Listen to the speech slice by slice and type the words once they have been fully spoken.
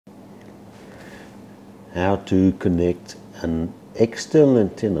how to connect an external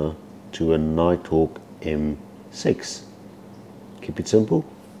antenna to a NightHawk M6. Keep it simple.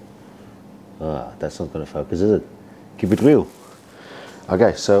 That's not going to focus, is it? Keep it real.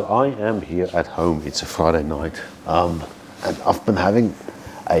 Okay, so I am here at home. It's a Friday night, and I've been having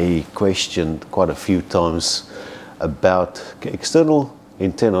a question quite a few times about external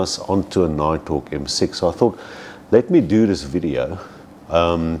antennas onto a NightHawk M6. So I thought, let me do this video.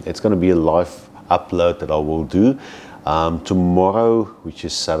 It's going to be a live upload that I will do tomorrow, which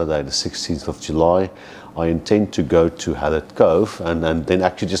is Saturday the 16th of July. I intend to go to Hallett Cove and then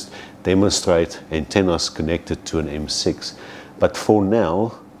actually just demonstrate antennas connected to an M6. But for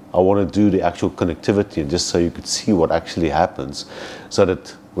now, I want to do the actual connectivity, and just so you could see what actually happens, so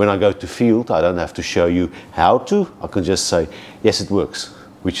that when I go to field, I don't have to show you how to. I can just say, yes, it works,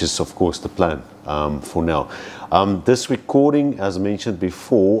 which is of course the plan for now. This recording, as mentioned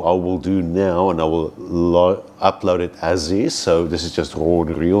before, I will do now, and I will upload it as is. So this is just raw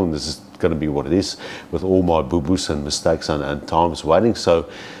and real, and this is going to be what it is, with all my boo-boos and mistakes and times waiting. So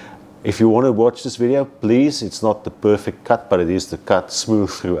if you want to watch this video, please, it's not the perfect cut, but it is the cut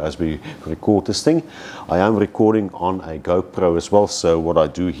smooth through as we record this thing. I am recording on a GoPro as well, so what I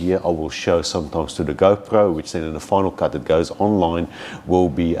do here, I will show sometimes to the GoPro, which then in the final cut that goes online will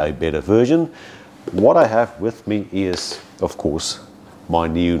be a better version. What I have with me is, of course, my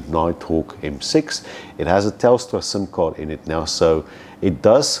new NightHawk M6. It has a Telstra SIM card in it now, so it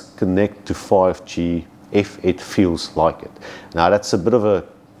does connect to 5G if it feels like it. Now that's a bit of a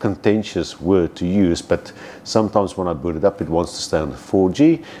contentious word to use, but sometimes when I boot it up, it wants to stay on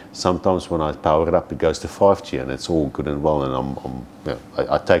 4G. Sometimes when I power it up, it goes to 5G, and it's all good and well, and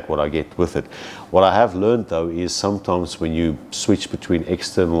I take what I get with it. What I have learned though is sometimes when you switch between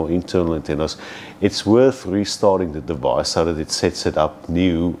external or internal antennas, it's worth restarting the device so that it sets it up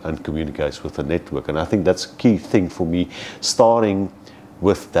new and communicates with the network. And I think that's a key thing for me, starting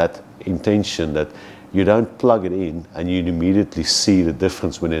with that intention that you don't plug it in and you immediately see the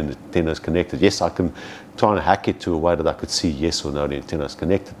difference when the antenna is connected. Yes, I can try and hack it to a way that I could see yes or no the antenna is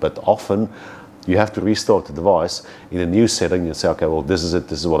connected, but often you have to restart the device in a new setting and say, okay, well, this is it,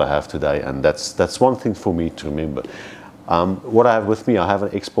 this is what I have today, and that's one thing for me to remember. What I have with me, I have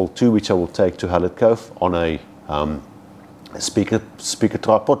an X-Pol 2, which I will take to Hallett Cove on a speaker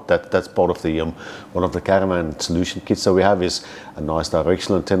tripod. That's part of the one of the caravan solution kits that we have, is a nice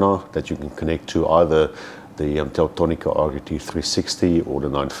directional antenna that you can connect to either the Teltonica RUT360 or the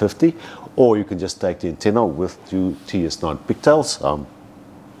 950, or you can just take the antenna with two TS9 pigtails,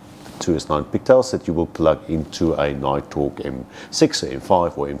 two S9 pigtails that you will plug into a NightHawk M6 or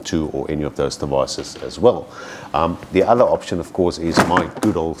M5 or M2 or any of those devices as well. The other option, of course, is my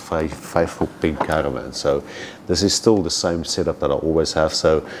good old faithful pink caravan. So this is still the same setup that I always have.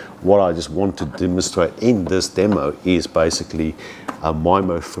 So what I just want to demonstrate in this demo is basically a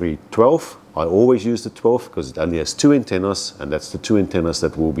MIMO-3-12. I always use the 12 because it only has two antennas, and that's the two antennas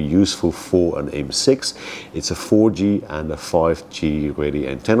that will be useful for an M6. It's a 4G and a 5G ready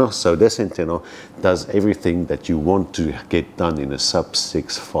antenna. So this antenna does everything that you want to get done in a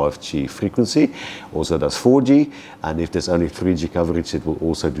sub-6 5G frequency. Also does 4G, and if there's only 3G coverage, it will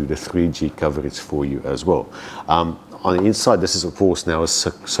also do the 3G coverage for you as well. On the inside, this is of course now a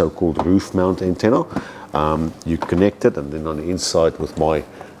so-called roof mount antenna. You connect it, and then on the inside with my,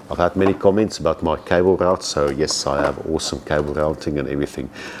 I've had many comments about my cable route, so yes, I have awesome cable routing and everything.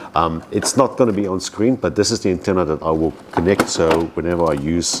 It's not going to be on screen, but this is the antenna that I will connect, so whenever I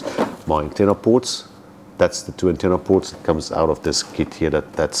use my antenna ports, that's the two antenna ports that comes out of this kit here,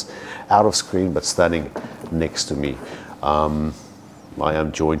 that's out of screen but standing next to me. I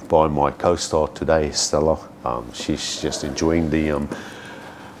am joined by my co-star today, Stella. She's just enjoying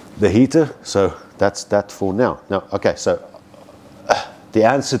the heater, so that's that for now. Now, okay, so the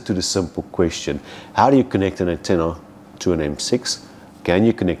answer to the simple question, how do you connect an antenna to an M6? Can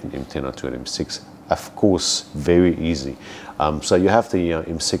you connect an antenna to an M6? Of course, very easy. So you have the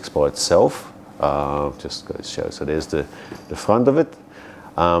M6 by itself. Just go to show. So there's the front of it.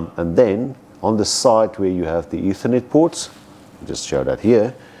 And then on the side where you have the Ethernet ports, I'll just show that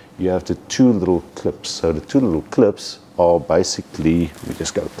here, you have the two little clips. So the two little clips are basically, let me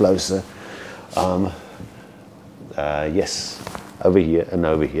just go closer. Yes. Over here and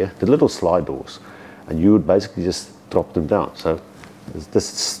over here, the little slide doors, and you would basically just drop them down. So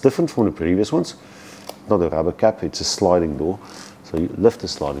this is different from the previous ones. Not a rubber cap, it's a sliding door. So you lift the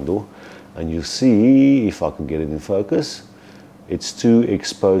sliding door, and you see, if I can get it in focus, it's two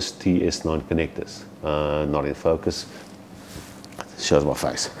exposed TS9 connectors. Not in focus, shows my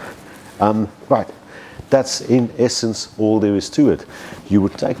face. Right, that's in essence all there is to it. You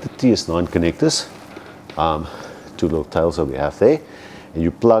would take the TS9 connectors, two little tails that we have there, and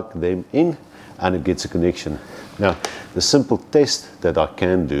you plug them in and it gets a connection. Now the simple test that I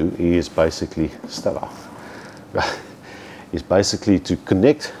can do is basically to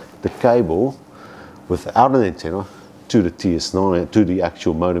connect the cable without an antenna to the TS9, to the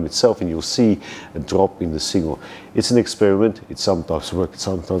actual modem itself, and you'll see a drop in the signal. It's an experiment. It sometimes works, it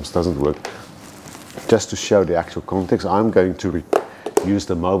sometimes doesn't work. Just to show the actual context, I'm going to use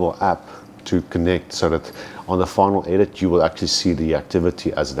the mobile app to connect so that on the final edit you will actually see the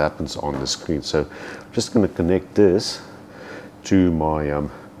activity as it happens on the screen. So I'm just going to connect this to my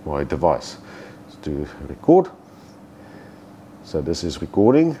my device. Let's do record. So this is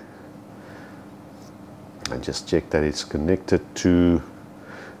recording, and just check that it's connected to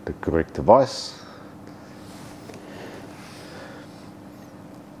the correct device.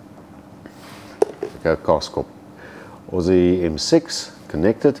 Okay, Cascop Aussie M6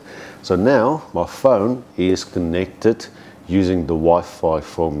 connected. So now my phone is connected using the Wi-Fi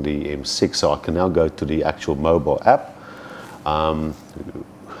from the M6, so I can now go to the actual mobile app. On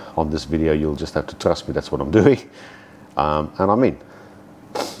this video you'll just have to trust me, that's what I'm doing. And I'm in.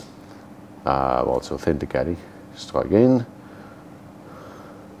 Well, it's authenticating. Let's try again.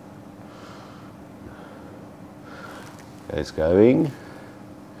 It's going.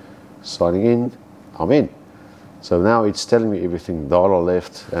 Signing in. I'm in. So now it's telling me everything, dollar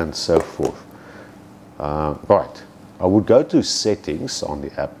left and so forth. Right. I would go to settings on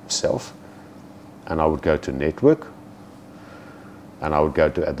the app itself, and I would go to network, and I would go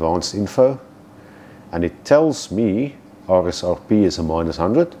to advanced info, and it tells me RSRP is a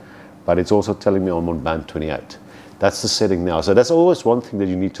 -100, but it's also telling me I'm on band 28. That's the setting now. So that's always one thing that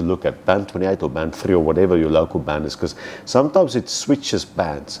you need to look at, band 28 or band 3 or whatever your local band is, because sometimes it switches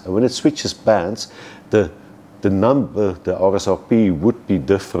bands, and when it switches bands, the number, the RSRP would be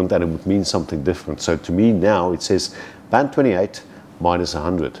different, and it would mean something different. So to me now it says band 28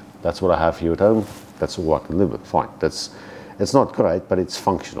 -100. That's what I have here at home. That's all I can live with. Fine. It's not great, but it's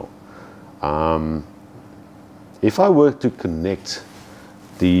functional. If I were to connect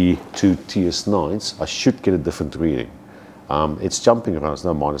the two TS9s, I should get a different reading. It's jumping around. It's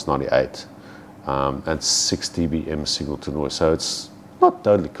now -98 and 6 dBm signal to noise. So it's not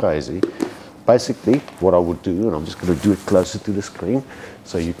totally crazy. Basically, what I would do, and I'm just going to do it closer to the screen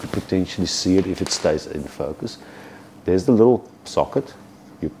so you could potentially see it if it stays in focus. There's the little socket.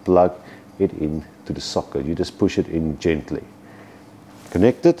 You plug it into the socket. You just push it in gently.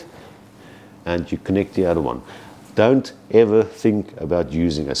 Connect it, and you connect the other one. Don't ever think about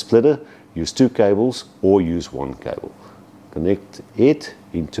using a splitter. Use two cables or use one cable. Connect it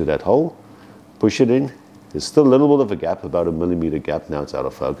into that hole. Push it in. There's still a little bit of a gap, about a millimeter gap. Now it's out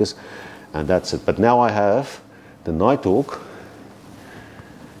of focus. And that's it. But now I have the NightHawk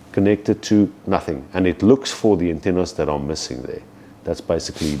connected to nothing, and it looks for the antennas that are missing there. That's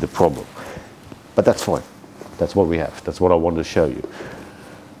basically the problem. But that's fine. That's what we have. That's what I wanted to show you.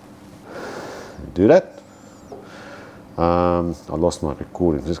 Do that. I lost my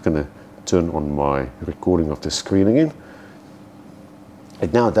recording. I'm just going to turn on my recording of the screen again.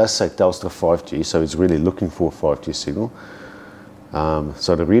 It now does say Telstra 5G, so it's really looking for a 5G signal.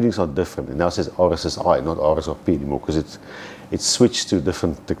 So the readings are different. It now says RSSI, not RSRP anymore, because it's switched to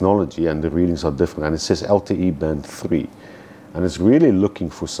different technology and the readings are different. And it says LTE band 3, and it's really looking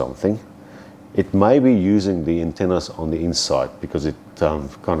for something. It may be using the antennas on the inside because it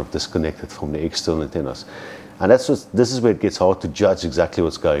kind of disconnected from the external antennas. And this is where it gets hard to judge exactly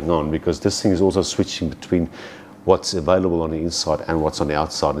what's going on, because this thing is also switching between what's available on the inside and what's on the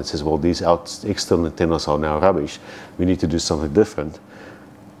outside. And it says, well, these external antennas are now rubbish. We need to do something different.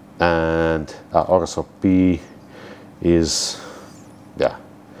 And our RSRP is, yeah.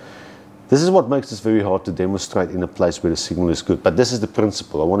 This is what makes this very hard to demonstrate in a place where the signal is good. But this is the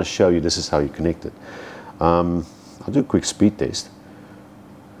principle. I want to show you this is how you connect it. I'll do a quick speed test.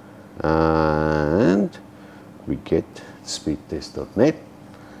 And we get speedtest.net.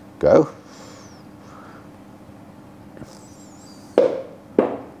 Go.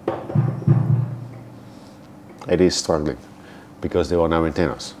 It is struggling because there are no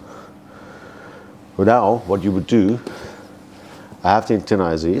antennas. But now what you would do, I have the antenna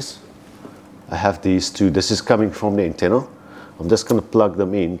as is. I have these two. This is coming from the antenna. I'm just going to plug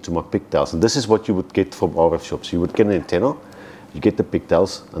them into my pigtails. And this is what you would get from RF shops. You would get an antenna, you get the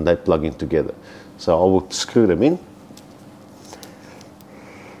pigtails, and they plug in together. So I will screw them in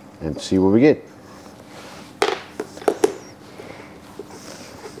and see what we get.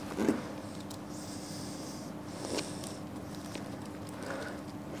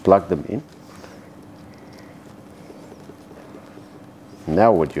 Plug them in.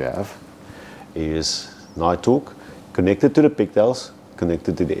 Now what you have is NightHawk, connected to the pigtails,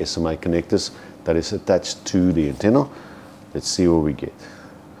 connected to the SMA connectors that is attached to the antenna. Let's see what we get.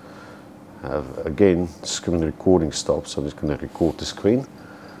 Again, screen recording stops, so I'm just going to record the screen.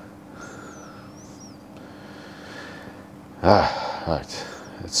 Right,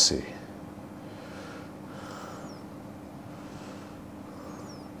 let's see.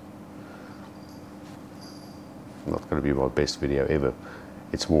 Not going to be my best video ever.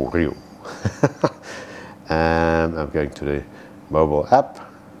 It's more real. I'm going to the mobile app.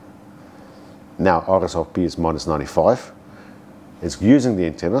 Now RSRP is -95. It's using the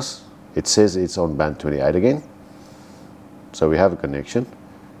antennas. It says it's on band 28 again. So we have a connection.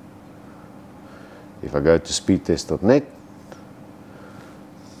 If I go to speedtest.net,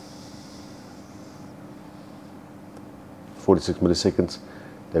 (46 milliseconds),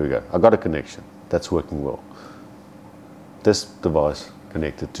 there we go. I got a connection. That's working well. This device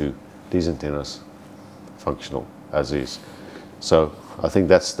connected to these antennas, functional as is. So I think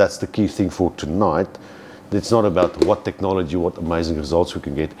that's the key thing for tonight. It's not about what technology, what amazing results we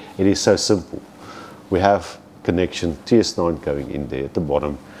can get. It is so simple. We have connection TS9 going in there at the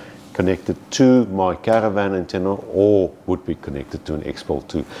bottom, connected to my caravan antenna, or would be connected to an X-Pol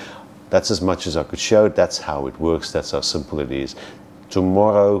 2. That's as much as I could show. That's how it works. That's how simple it is.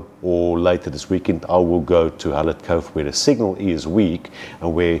 Tomorrow or later this weekend, I will go to Hallett Cove where the signal is weak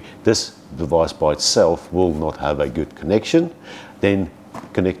and where this device by itself will not have a good connection. Then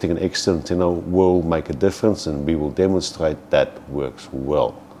connecting an external antenna will make a difference, and we will demonstrate that works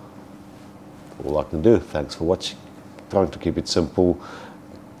well. All I can do. Thanks for watching. Trying to keep it simple,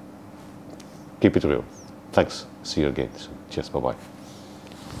 keep it real. Thanks. See you again soon. Cheers. Bye-bye.